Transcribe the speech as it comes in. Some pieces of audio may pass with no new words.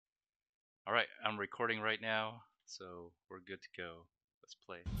Alright, I'm recording right now, so we're good to go. Let's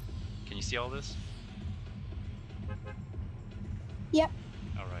play. Can you see all this? Yep.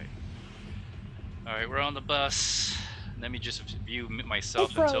 Alright. Alright, we're on the bus. Let me just view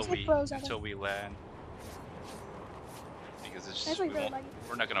myself It froze, until we land. Because it's just, really laggy.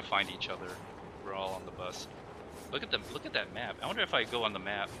 we're not gonna find each other. We're all on the bus. Look at that map. I wonder if I go on the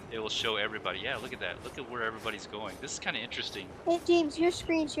map, it will show everybody. Yeah, look at that. Look at where everybody's going. This is kind of interesting. Hey James, your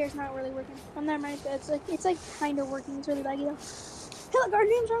screen share is not really working. I'm not right. It's like kind of working. It's really laggy though. Hey, look, our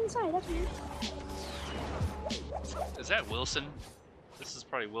names are on the side. That's weird. Is that Wilson? This is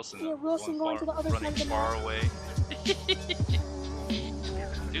probably Wilson. Yeah, Wilson going to the other side of the far map. away.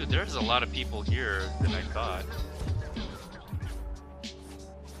 Dude, there's a lot of people here than I thought.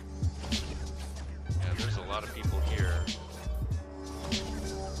 Yeah, there's a lot of people here.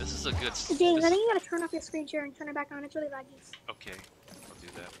 This is a good. James, I think you gotta turn off your screen share and turn it back on. It's really laggy. Okay, I'll do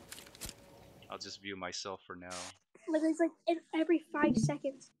that. I'll just view myself for now. Like it's like every 5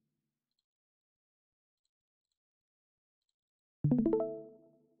 seconds.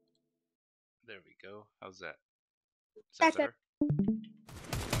 There we go. How's that? Is that That's better? Okay.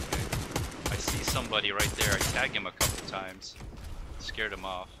 I see somebody right there. I tagged him a couple times. Scared him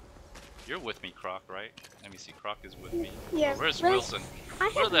off. You're with me, Croc, right? Let me see. Croc is with me. Yeah. Oh, where's Wilson?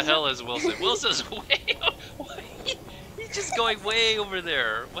 Where the hell is Wilson? Wilson's way. He's just going way over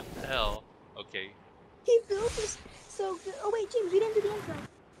there. What the hell? Okay. He built this so good. Oh wait, James, we didn't do the intro.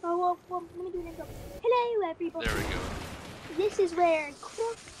 Oh well, let me do the intro. Hello, everybody. There we go. This is where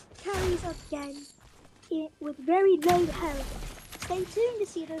Croc carries again with very low health. Stay tuned to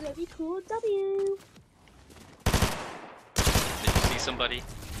see the really cool W. Did you see somebody?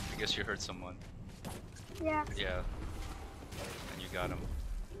 I guess you heard someone. Yeah. Yeah. And you got him.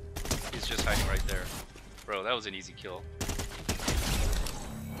 He's just hiding right there. Bro, that was an easy kill.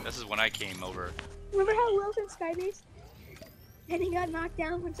 This is when I came over. Remember how Wilson skybased? And he got knocked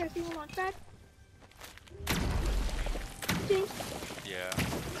down when Cersei was launch pad? James? Yeah.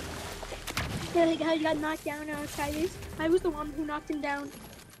 Yeah, like how he got knocked down on skybase? I was the one who knocked him down.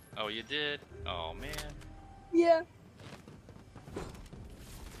 Oh, you did? Oh, man. Yeah.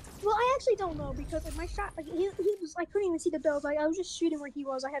 Well, I actually don't know because like my shot, like he was, I couldn't even see the build. Like I was just shooting where he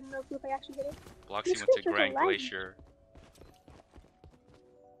was. I had no clue if I actually hit it. Bloxy went to Grand Glacier.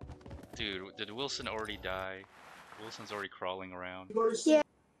 Dude, did Wilson already die? Wilson's already crawling around. Yeah.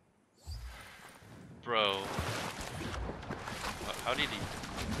 Bro. How did he?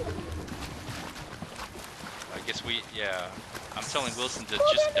 I guess yeah. I'm telling Wilson to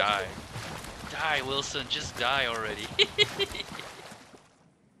just die. Die, Wilson, just die already.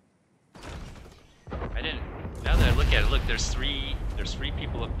 I didn't. Now that I look at it, look, there's three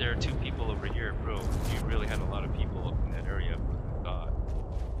people up there, 2 people over here, bro. You really had a lot of people up in that area. I thought.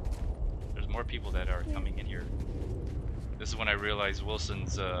 There's more people that are coming in here. This is when I realized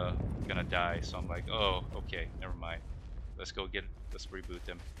Wilson's gonna die, so I'm like, oh, okay, never mind. Let's reboot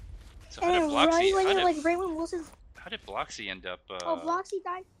them. So how did Bloxy? Right when Wilson's. How did Bloxy end up? Oh, Bloxy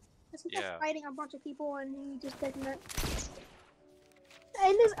died. Because he yeah. kept fighting a bunch of people and he just didn't.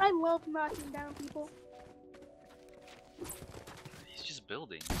 And I love knocking down people. He's just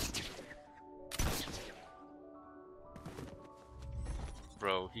building.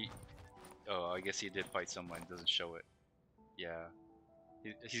 Bro, oh, I guess he did fight someone. Doesn't show it. Yeah.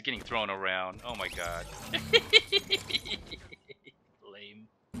 He's getting thrown around. Oh my god. Lame.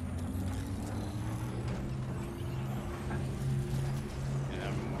 Yeah,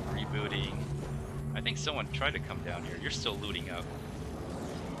 I'm rebooting. I think someone tried to come down here. You're still looting up.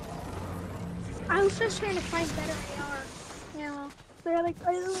 I was just trying to find better AR. You know, they're like,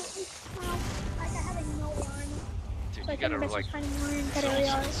 I have like no AR. Dude, so you gotta like.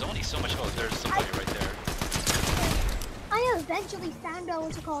 There's only so much. Oh, there's somebody right there. I eventually found out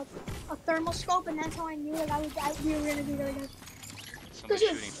what's it called, a thermal scope, and that's how I knew that we were gonna be really good. Somebody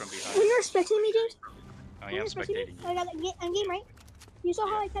shooting from behind. When you were spectating me, James. I am spectating you. I got endgame, right? You saw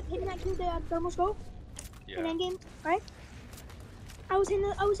how I kept hitting that kill with the thermal scope? Yeah. In endgame, right? I was hitting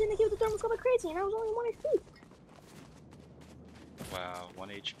the kill with the thermal scope like crazy, and I was only 1 HP. Wow, 1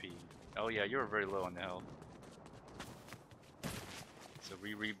 HP. Oh yeah, you were very low on the health. So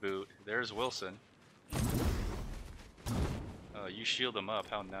reboot. There's Wilson. Oh, you shield him up.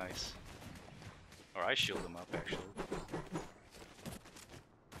 How nice. Or I shield him up, actually.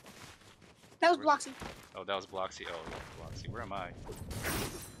 That was Bloxy. Oh, that was Bloxy. Oh, Bloxy. Where am I?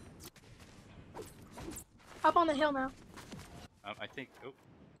 Up on the hill now. I think. Oh.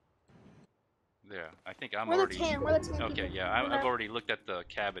 Yeah, I think I'm we're already. We're the tan. Okay, yeah, I've already looked at the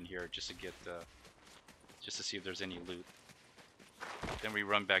cabin here just to get, just to see if there's any loot. Then we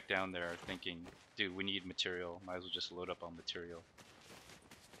run back down there thinking, dude, we need material. Might as well just load up on material.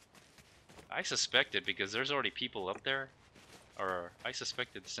 I suspected, because there's already people up there, or I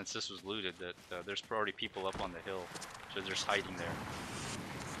suspected since this was looted that there's already people up on the hill, so they're just hiding there.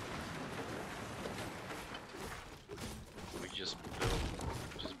 We just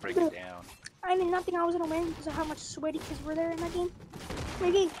break it down. I did not think I was gonna win because of how much sweaty kids were there in that game.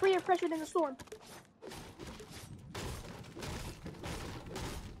 We're getting freer pressured in the storm.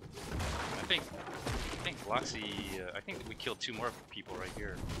 I think Bloxy, I think we killed 2 more people right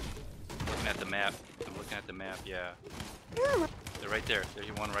here. Looking at the map. I'm looking at the map, yeah. Yeah. They're right there.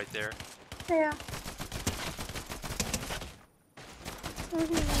 There's one right there. Yeah. Look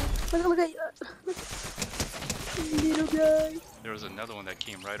at little guy. There was another one that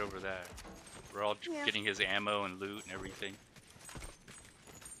came right over that. We're all getting his ammo and loot and everything.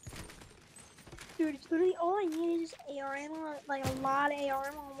 Dude, it's literally all I need is just AR ammo, like a lot of AR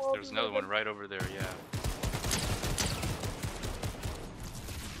ammo. There's another one right over there, yeah.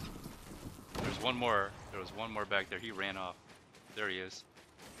 There's one more. There was one more back there. He ran off. There he is.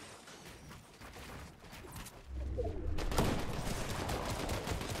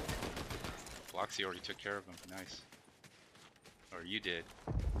 Bloxy already took care of him. Nice. Or you did.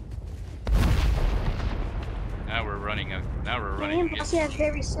 Now we're running up. Now we're running. Bloxy has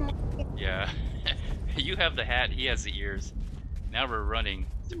very similar. Yeah. You have the hat. He has the ears. Now we're running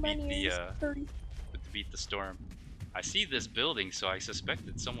to beat the storm. I see this building, so I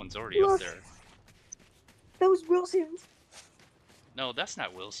suspected someone's already up there. That was Wilson's. No, that's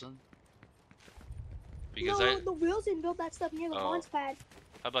not Wilson. Because the Wilson built that stuff near the launch pad.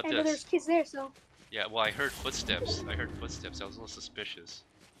 How about this? And there's kids there, so. Yeah, well, I heard footsteps. I was a little suspicious.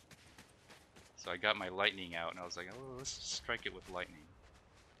 So I got my lightning out, and I was like, oh, let's strike it with lightning.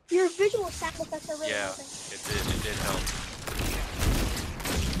 Your visual sound effects are really amazing. It did help.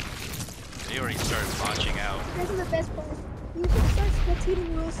 They already started launching out. This is the best part. You should start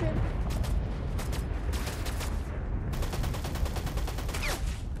spectating Wilson.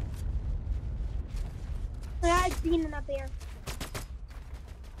 I've been up there.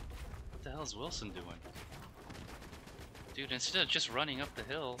 What the hell is Wilson doing? Dude, instead of just running up the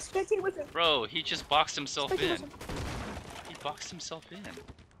hill. Spectate with him. Bro, he just boxed himself in. He boxed himself in.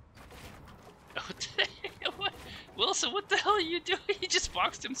 What? Wilson, what the hell are you doing? He just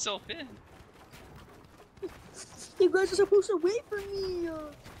boxed himself in. You guys are supposed to wait for me.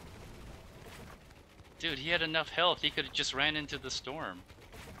 Dude, he had enough health. He could have just ran into the storm.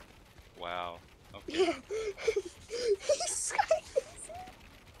 Wow. Okay. Yeah.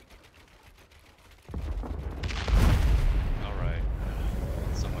 Alright.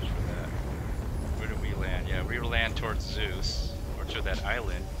 So much for that. Where did we land? Yeah, we land towards Zeus. Or to that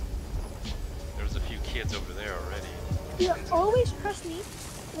island. There's a few kids over there already. Yeah, always trust me.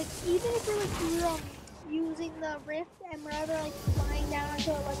 Like, even if you're using the rift and rather like flying down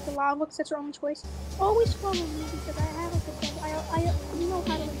into like the lava because that's your only choice, always follow me because I have like I know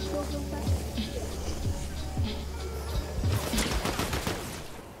how to like go real fast.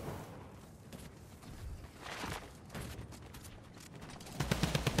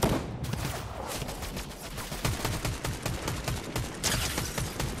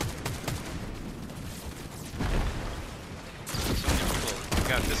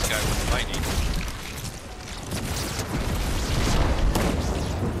 Got this guy with lightning.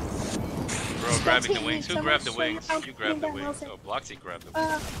 Bro, grabbing the wings. Who grabbed the wings? You grabbed the wings. Oh, Bloxy grabbed the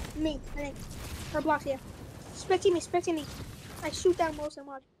wings. Me, I think. Or Bloxy, yeah. Spectate me. I shoot down Wilson,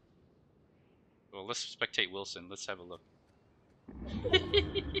 watch. Well, let's spectate Wilson. Let's have a look. What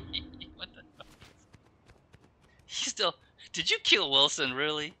the hell? He's still... Did you kill Wilson,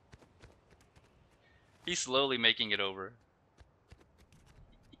 really? He's slowly making it over.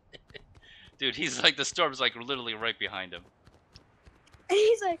 Dude, he's like, the storm's like literally right behind him. And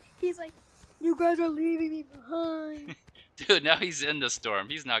he's like, you guys are leaving me behind. Dude, now he's in the storm.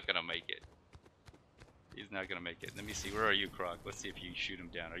 He's not gonna make it. He's not gonna make it. Let me see, where are you, Croc? Let's see if you shoot him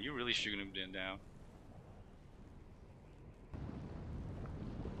down. Are you really shooting him down?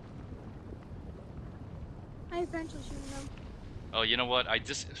 I eventually shoot him. Oh, you know what?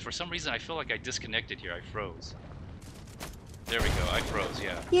 For some reason I feel like I disconnected here. I froze. There we go. I froze,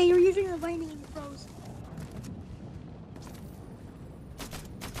 yeah. Yeah, you were using the lightning and you froze.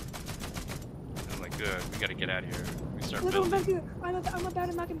 I'm like, good. We gotta get out of here. We start look, building. I'm back here. I'm about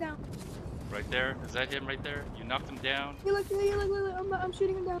to knock him down. Right there? Is that him right there? You knocked him down? Yeah, look, I'm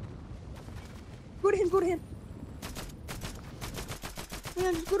shooting him down. Go to him.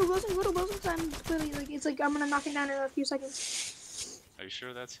 Yeah, just go to Wilson. I'm clearly like, it's like I'm gonna knock him down in a few seconds. Are you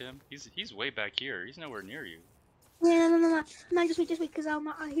sure that's him? He's way back here. He's nowhere near you. Yeah, no, just wait, because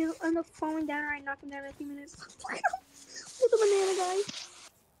he'll end up falling down, or I knock him down in a few minutes. Look at the banana guy.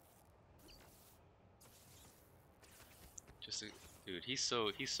 Dude, he's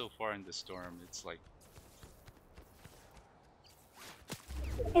so far in the storm. It's like,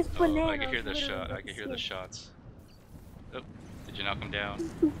 It's oh, bananas. I can hear the literally, shot. like, I can hear the shots. Oh, did you knock him down?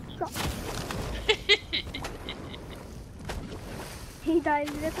 He died.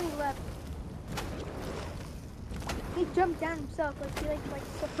 He definitely left. He jumped down himself. Like he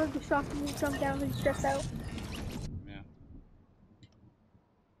heard the shots and he jumped down. He's stressed out. Yeah.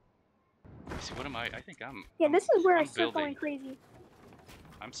 See, what am I? I think I'm. Yeah, this is where I I'm start building. going crazy.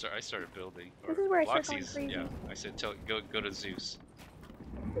 I started building. This is where I start going Loxy's, crazy. yeah. I said, go to Zeus.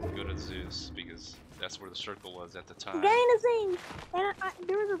 Go to Zeus because that's where the circle was at the time. Getting the thing, and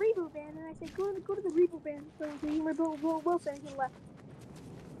there was a reboot band, and I said go to the reboot band. So he went Wilson and he left.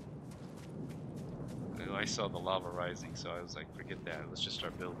 I saw the lava rising, so I was like, forget that. Let's just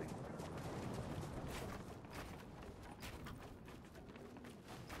start building.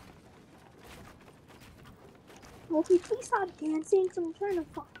 Wolfie, please stop dancing, because I'm trying to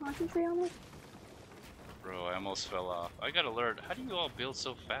concentrate on it. Bro, I almost fell off. I gotta learn. How do you all build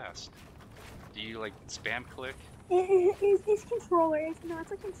so fast? Do you like spam click? It's controller. It's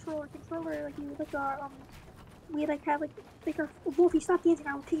like controller. Controller, like you like we like have like our Wolfie, stop dancing.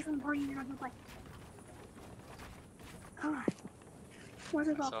 I will take you from the party. You're not gonna play. God, what's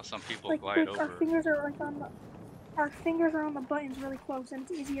it I called? saw some people Like glide our over. fingers are like our fingers are on the buttons really close, and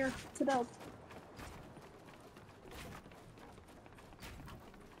it's easier to build.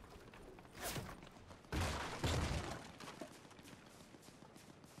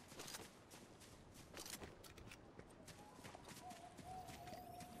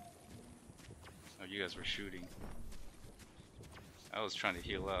 Oh, you guys were shooting. I was trying to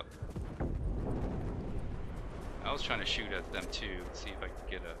heal up. I was trying to shoot at them too, see if I could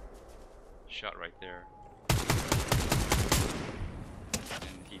get a shot right there.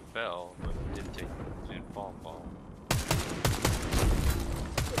 And he fell, but didn't fall.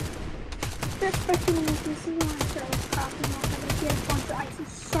 Especially when this is when I start like crafting off and I get a bunch of ice and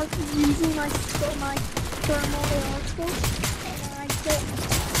start using my thermal AR skills, and then I get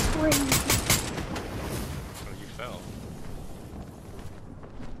crazy. Oh, you fell.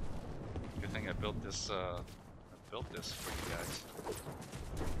 Good thing I built this for you guys.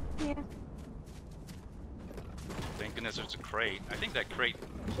 Yeah. Thank goodness there's a crate. I think that crate,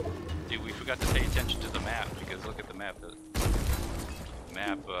 dude, we forgot to pay attention to the map, because look at the map. The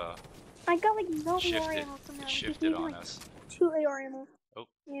map I got like no AR shifted. ammo from that. It shifted on like us. 2 AR ammo. Oh,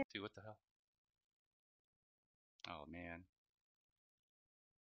 yeah. dude, what the hell? Oh man.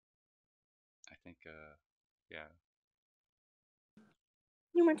 I think, yeah.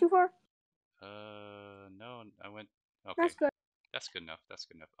 You went too far? No, I went. Okay. That's good. That's good enough. That's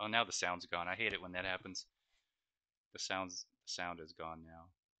good enough. Oh, now the sound's gone. I hate it when that happens. The sound is gone now.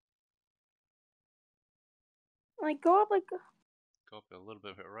 Like go up like Go up a little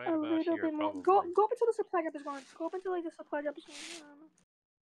bit, right a about little here, bit more. probably. Go up until the supply drop is gone. Go up until like the supply drop is gone.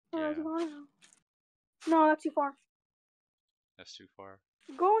 Yeah. Is it gone? No, that's too far. That's too far.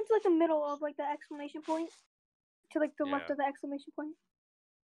 Go into like the middle of like the exclamation point. To like the left of the exclamation point.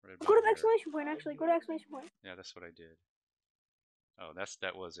 Right Go to the here. exclamation point, actually. Go to the exclamation point. Yeah, that's what I did. Oh,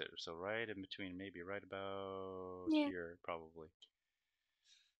 that was it. So right in between, maybe right about here, probably.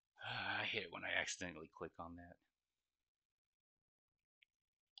 I hate it when I accidentally click on that.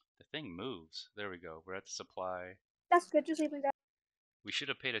 The thing moves. There we go. We're at the supply. That's good. Just leave it like that. We should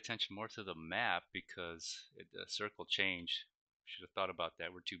have paid attention more to the map because the circle changed. Should have thought about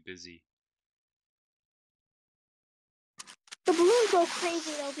that. We're too busy. The balloons go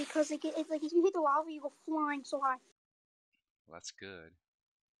crazy though because it's like if you hit the lava, you go flying so high. Well, that's good.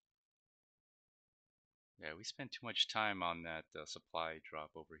 Yeah, we spent too much time on that supply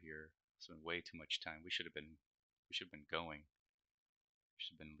drop over here. Spent way too much time. We should have been going. We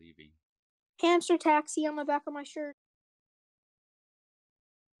should have been leaving. Hamster taxi on the back of my shirt.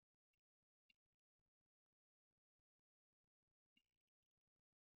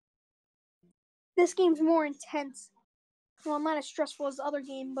 This game's more intense. Well, not as stressful as the other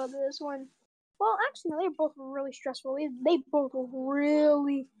game, but this one. Well, actually, no, they're both really stressful. They both were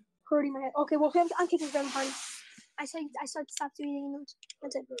really hurting my head. Okay, well, I'm kicking the party. I said stop doing those.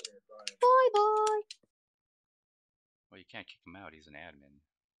 That's it. Bye bye. Well, you can't kick him out. He's an admin.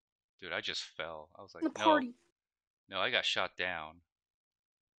 Dude, I just fell. I was like, The party. No, I got shot down.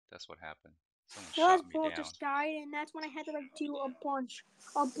 That's what happened. Someone shot me down. Just died, and that's when I had to like do a bunch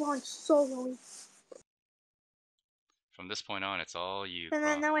soloing. From this point on, it's all you. And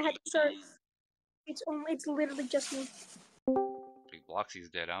then now I had to start. It's literally just me. If Bloxy's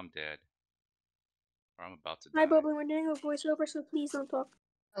dead, I'm dead. Or I'm about to Hi, die. Bubbly. We're doing a voiceover, so please don't talk.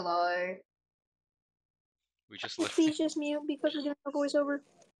 Hello. We just Please just mute because we're doing a voiceover.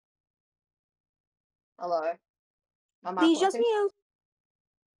 Hello. My mic Please just working? mute.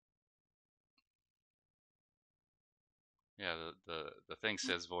 Yeah, the thing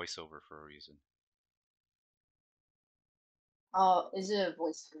says voiceover for a reason. Oh, is it a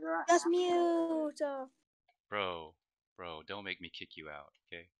voice right Just now? mute. Bro, don't make me kick you out,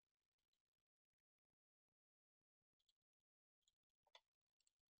 okay?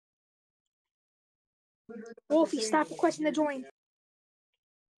 Wolfie, stop requesting to join.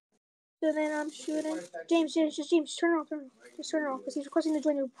 So then I'm shooting. James, turn it off. Just turn it off because he's requesting to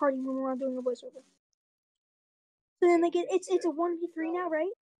join your party when we're not doing a voiceover. So then it's a 1v3 now,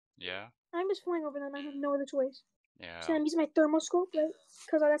 right? Yeah? I'm just flying over them. I have no other choice. Yeah. So I'm using my thermoscope, right?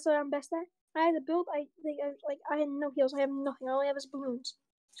 Because that's what I'm best at. I had to build. I had no heals. I have nothing. All I have is balloons.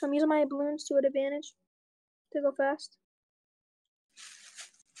 So I'm using my balloons to an advantage to go fast.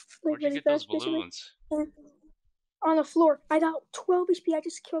 Like Where'd you really get those fast, basically. balloons? And on the floor, I got 12 HP. I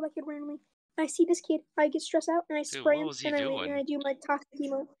just killed that kid randomly. I see this kid. I get stressed out and I Dude, spray what him was he and doing? I do my toxic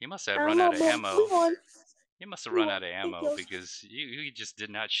emote. He must have I run don't out know, of but ammo. we won. He must have We run won. out of 8 ammo kills. because he just did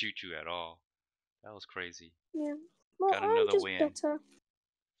not shoot you at all. That was crazy. Yeah. Well, Got I'm another just win. better.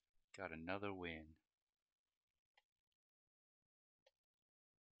 Got another win.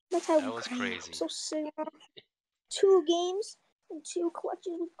 That's how That was great. crazy. I'm so sick. 2 games and 2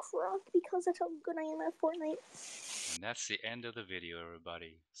 clutches with Croc because that's how good I am at Fortnite. And that's the end of the video,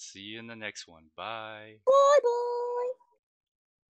 everybody. See you in the next one. Bye. Bye bye.